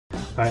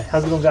Alright,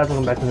 how's it going, guys?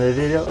 Welcome back to another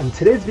video. In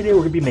today's video,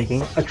 we're going to be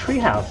making a tree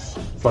house.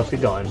 So let's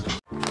get going.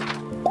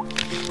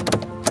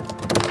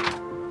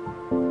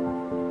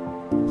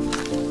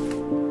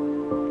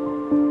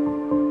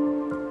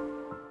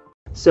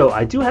 So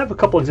I do have a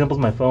couple examples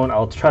on my phone.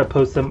 I'll try to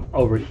post them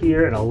over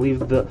here, and I'll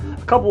leave a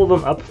couple of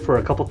them up for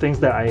a couple things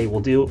that I will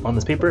do on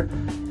this paper,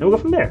 and we'll go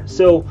from there.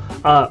 So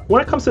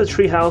when it comes to the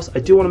tree house, I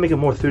do want to make it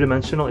more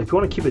three-dimensional. If you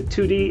want to keep it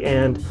 2D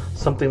and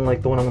something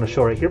like the one I'm going to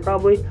show right here,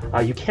 probably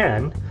you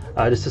can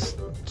just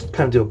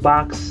kind of do a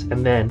box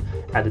and then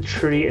add the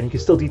tree, and you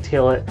can still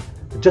detail it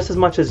just as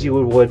much as you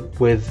would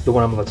with the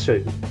one I'm about to show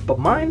you. But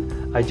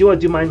mine, I do want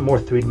to do mine more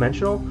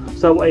three-dimensional, so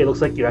that way it looks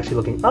like you're actually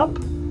looking up,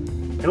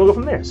 and we'll go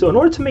from there. So in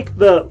order to make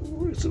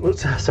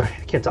sorry,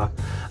 I can't talk.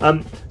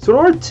 So in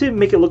order to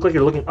make it look like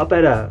you're looking up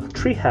at a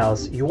tree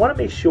house, you want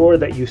to make sure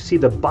that you see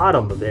the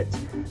bottom of it.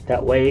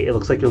 That way it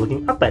looks like you're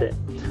looking up at it.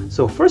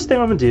 So first thing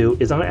I'm going to do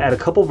is I'm going to add a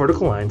couple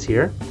vertical lines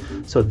here.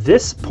 So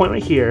this point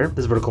right here,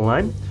 this vertical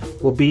line,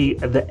 will be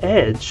the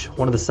edge,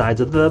 one of the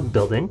sides of the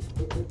building.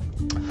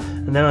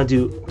 And then I'll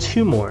do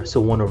two more.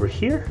 So one over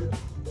here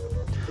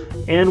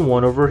and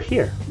one over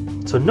here.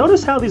 So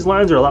notice how these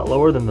lines are a lot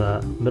lower than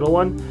the middle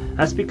one.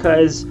 That's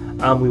because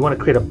we want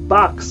to create a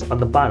box on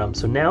the bottom.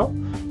 So now what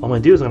I'm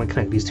going to do is I'm going to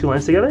connect these two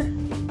lines together.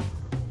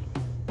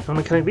 I'm going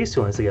to connect these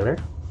two lines together.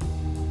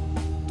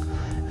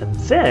 And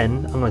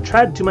then I'm going to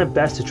try to do my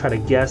best to try to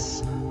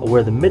guess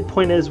where the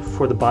midpoint is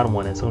for the bottom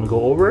one is. So I'm going to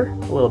go over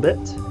a little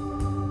bit.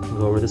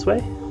 Go over this way.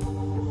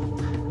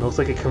 It looks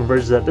like it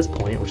converges at this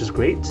point, which is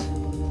great.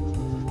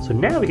 So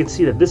now we can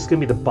see that this is going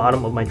to be the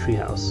bottom of my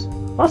treehouse.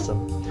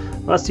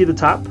 Awesome. Let's see the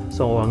top.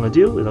 So what I'm going to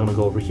do is I'm going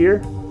to go over here,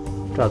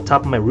 draw the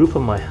top of my roof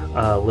of my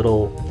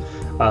little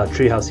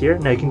treehouse here.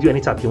 Now you can do any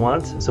top you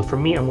want. So for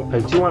me, I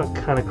do want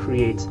to kind of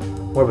create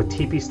more of a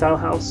teepee style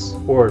house,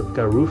 or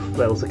got a roof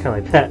that looks kind of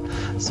like that.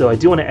 So I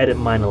do want to edit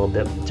mine a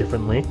little bit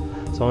differently. So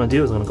what I'm going to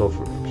do is I'm going to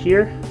go from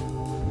here.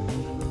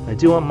 I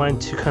do want mine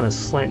to kind of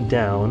slant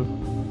down.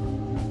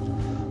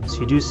 So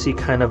you do see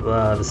kind of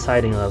the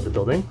siding of the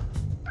building.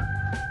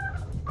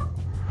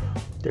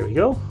 There we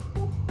go.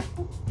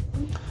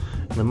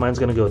 And then mine's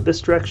going to go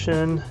this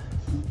direction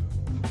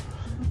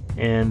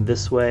and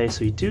this way.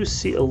 So you do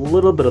see a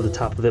little bit of the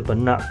top of it, but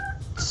not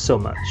so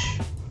much.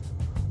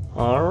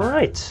 All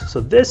right.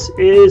 So this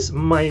is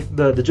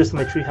the gist of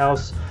my tree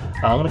house.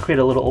 I'm going to create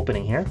a little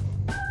opening here.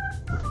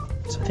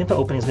 So I think the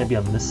opening is going to be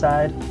on this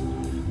side.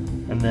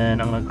 And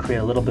then I'm going to create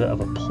a little bit of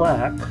a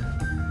plaque.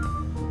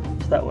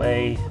 So that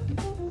way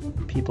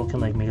people can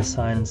like make a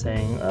sign and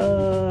saying,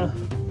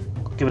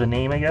 give it a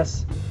name, I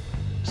guess.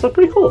 So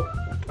pretty cool.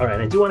 All right,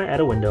 I do want to add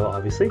a window,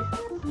 obviously.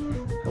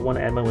 I want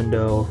to add my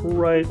window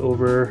right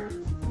over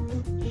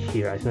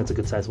here. I think that's a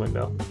good size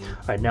window.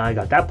 All right, now I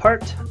got that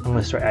part. I'm going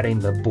to start adding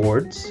the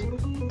boards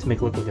to make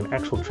it look like an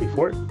actual tree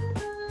fort.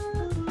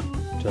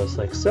 Just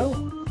like so.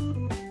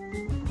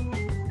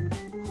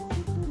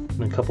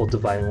 And a couple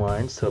dividing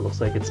lines so it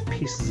looks like it's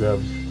pieces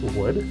of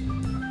wood.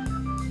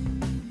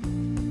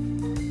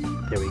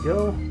 There we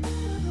go.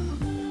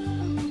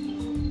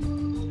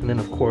 And then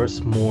of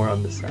course more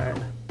on this side.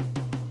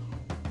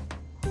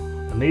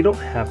 And they don't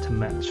have to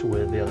match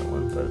with the other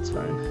one, but it's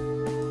fine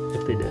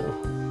if they do.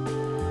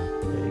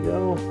 There you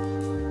go.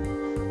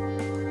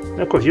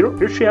 Now of course your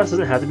treehouse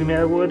doesn't have to be made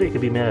of wood, it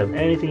could be made of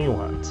anything you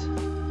want.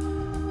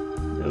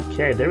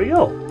 Okay, there we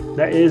go.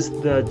 That is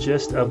the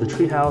gist of the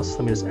treehouse.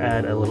 Let me just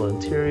add a little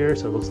interior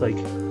so it looks like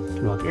you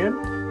can walk in.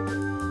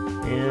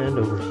 And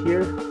over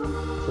here,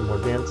 so more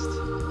advanced.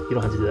 You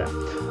don't have to do that.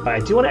 I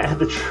do want to add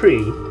the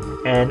tree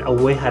and a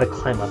way how to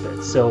climb up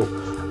it. So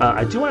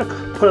I do want to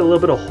put a little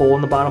bit of hole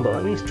in the bottom, but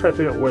let me try to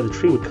figure out where the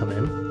tree would come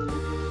in.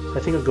 So I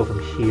think I'll go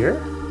from here,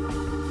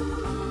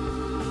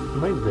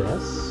 like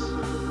this.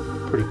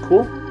 Pretty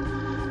cool.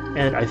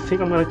 And I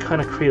think I'm going to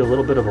kind of create a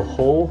little bit of a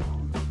hole,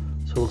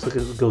 so it looks like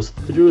it goes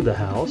through the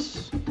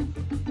house.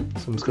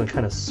 So I'm just going to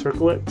kind of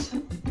circle it,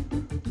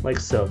 like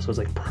so. So it's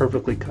like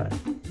perfectly cut.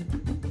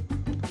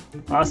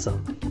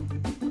 Awesome.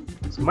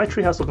 So my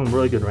treehouse looking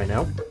really good right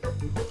now.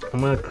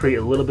 I'm going to create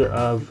a little bit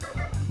of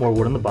more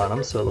wood on the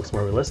bottom so it looks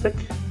more realistic.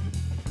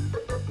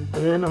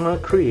 And then I'm going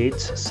to create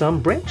some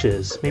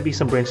branches. Maybe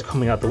some branches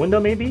coming out the window,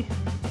 maybe.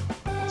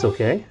 It's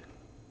okay.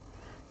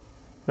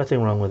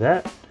 Nothing wrong with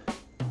that.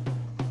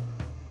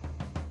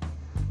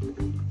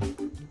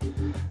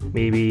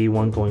 Maybe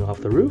one going off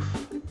the roof.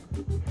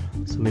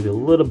 So maybe a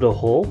little bit of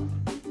hole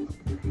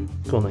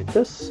going like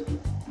this.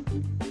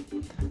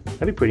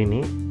 That'd be pretty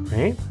neat,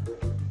 right?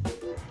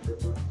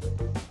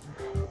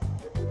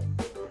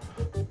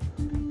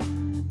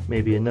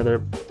 Maybe another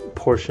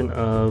portion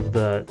of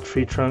the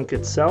tree trunk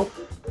itself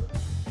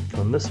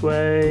going this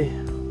way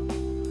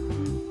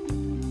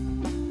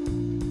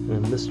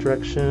and this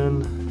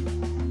direction.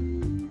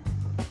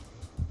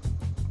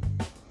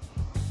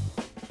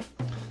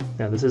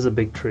 Now this is a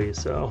big tree,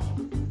 so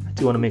I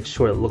do want to make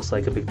sure it looks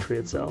like a big tree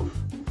itself.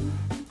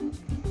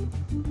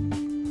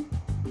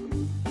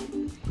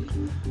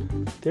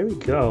 There we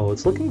go.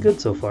 It's looking good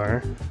so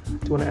far. I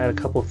do want to add a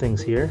couple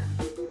things here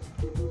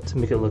to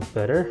make it look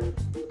better.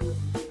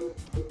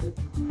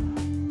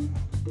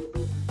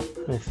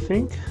 I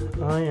think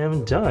I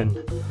am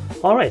done.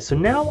 Alright, so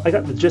now I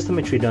got the gist of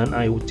my tree done.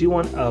 I do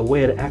want a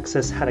way to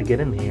access how to get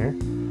in here.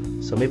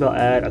 So maybe I'll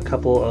add a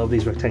couple of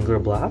these rectangular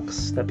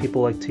blocks that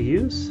people like to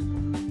use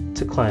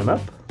to climb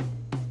up.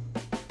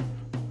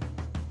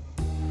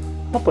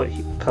 I'll put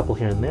a couple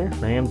here and there.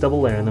 And I am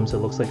double layering them so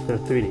it looks like they're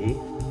 3D.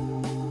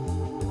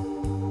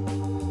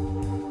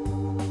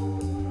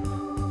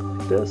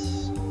 Like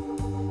this.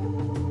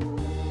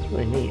 It's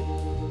really neat.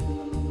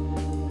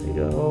 There you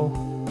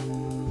go.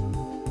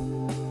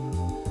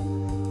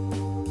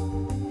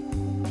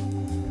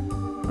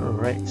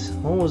 Alright,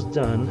 almost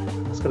done.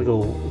 Just gotta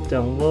go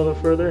down a little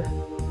bit further.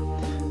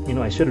 You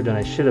know, I should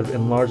have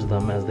enlarged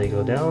them as they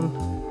go down.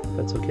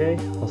 That's okay.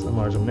 I'll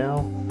enlarge them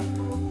now.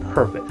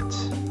 Perfect.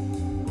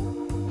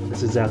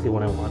 That's exactly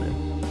what I wanted.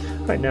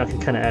 Alright, now I can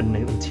kind of add an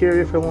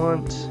interior if I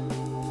want. So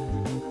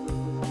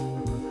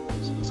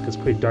this gets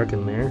pretty dark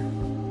in there.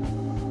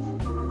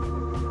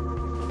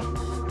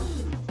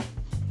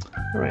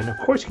 Alright, and of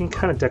course you can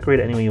kind of decorate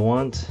it any way you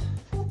want.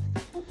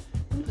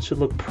 It should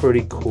look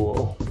pretty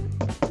cool.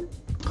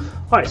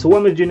 Alright, so what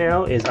I'm going to do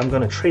now is I'm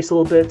going to trace a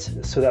little bit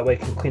so that way I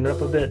can clean it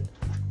up a bit.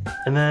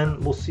 And then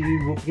we'll see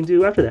what we can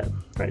do after that.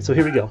 Alright, so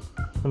here we go.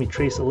 Let me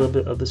trace a little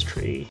bit of this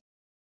tree.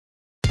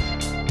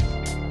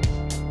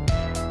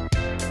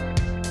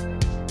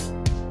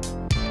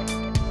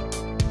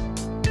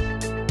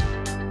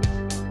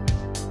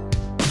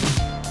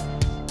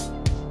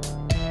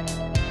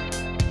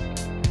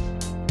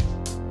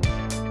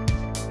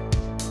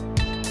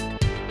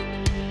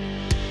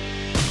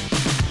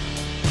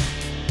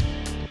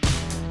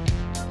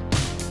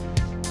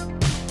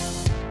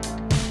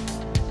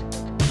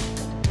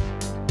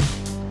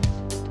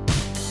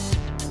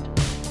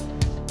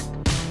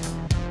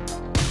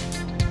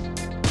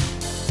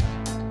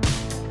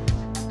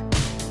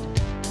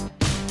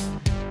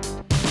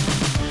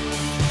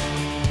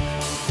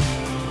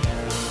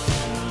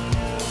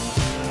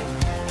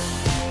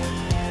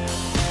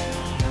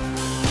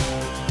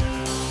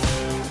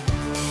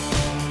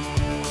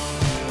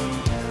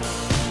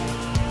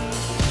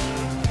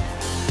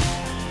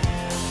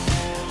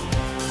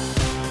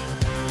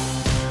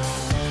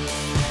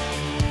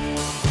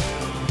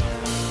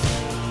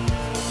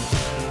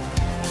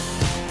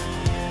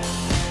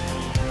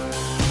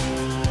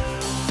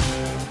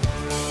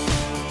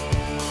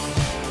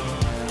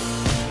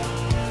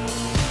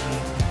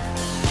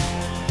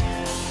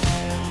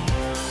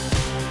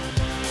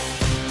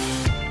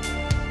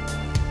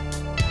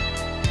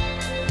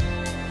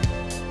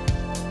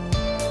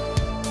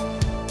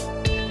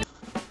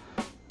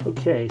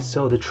 Okay,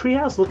 so the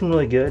treehouse looking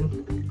really good.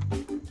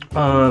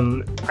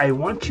 I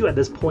want you at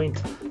this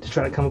point to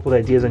try to come up with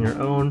ideas on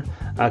your own,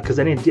 because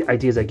any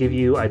ideas I give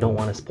you, I don't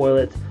want to spoil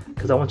it,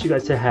 because I want you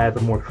guys to have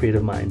a more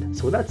creative mind.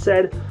 So with that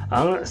said,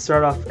 I'm going to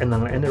start off and then I'm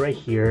going to end it right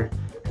here.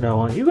 And what I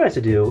want you guys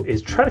to do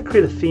is try to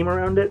create a theme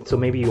around it. So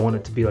maybe you want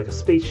it to be like a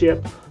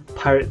spaceship,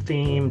 pirate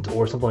themed,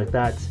 or something like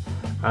that.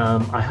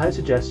 I highly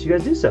suggest you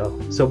guys do so.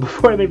 So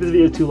before I make this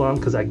video too long,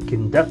 because I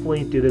can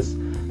definitely do this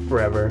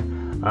forever,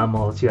 I'll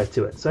let you guys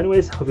do it. So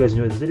anyways, hope you guys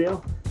enjoyed this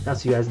video. I'll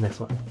see you guys in the next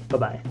one.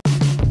 Bye-bye.